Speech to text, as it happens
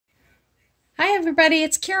Hi everybody,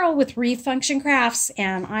 it's Carol with Refunction Crafts,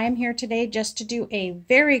 and I am here today just to do a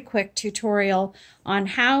very quick tutorial on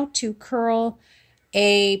how to curl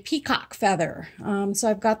a peacock feather. So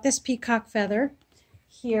I've got this peacock feather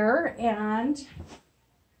here, and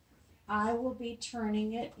I will be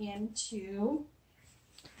turning it into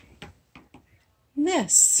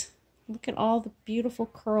this. Look at all the beautiful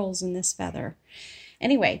curls in this feather.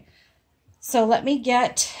 Anyway, so let me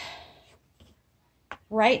get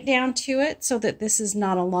right down to it so that this is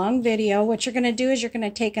not a long video. What you're going to do is you're going to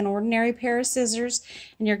take an ordinary pair of scissors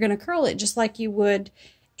and you're going to curl it just like you would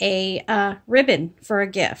a ribbon for a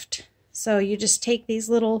gift. So you just take these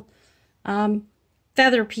little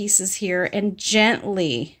feather pieces here and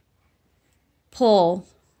gently pull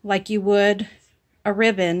like you would a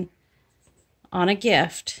ribbon on a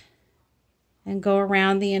gift and go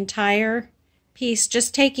around the entire piece,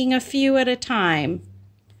 just taking a few at a time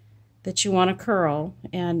that you want to curl.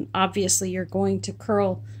 And obviously you're going to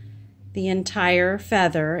curl the entire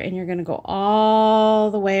feather and you're going to go all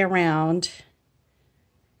the way around,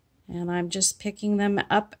 and I'm just picking them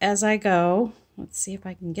up as I go. Let's see if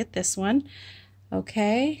I can get this one.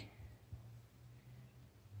 Okay,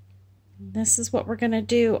 this is what we're going to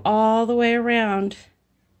do all the way around.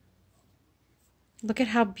 Look at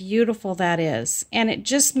how beautiful that is, and it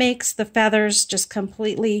just makes the feathers just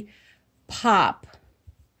completely pop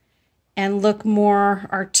and look more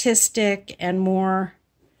artistic and more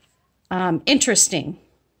interesting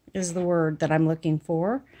is the word that I'm looking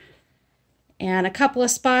for. And a couple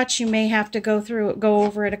of spots you may have to go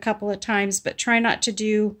over it a couple of times, but try not to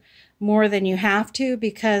do more than you have to,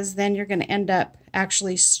 because then you're going to end up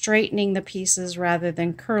actually straightening the pieces rather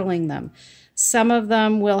than curling them. Some of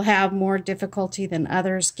them will have more difficulty than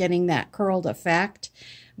others getting that curled effect,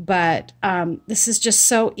 but this is just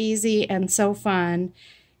so easy and so fun.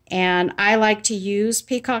 And I like to use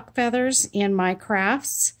peacock feathers in my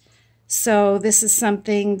crafts. So this is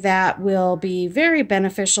something that will be very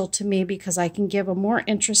beneficial to me because I can give a more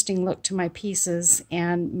interesting look to my pieces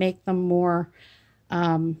and make them more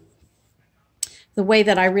the way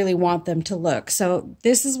that I really want them to look. So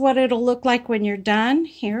this is what it'll look like when you're done.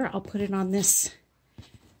 Here, I'll put it on this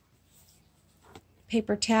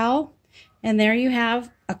paper towel. And there you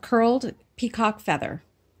have a curled peacock feather.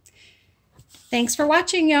 Thanks for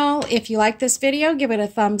watching, y'all. If you like this video, give it a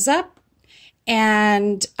thumbs up,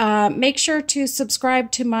 and make sure to subscribe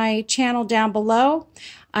to my channel down below.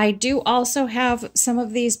 I do also have some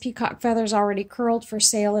of these peacock feathers already curled for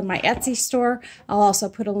sale in my Etsy store. I'll also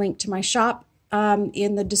put a link to my shop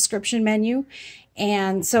in the description menu.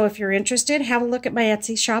 And so if you're interested, have a look at my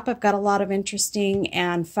Etsy shop. I've got a lot of interesting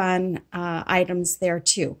and fun items there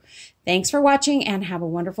too. Thanks for watching and have a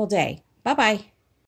wonderful day. Bye-bye.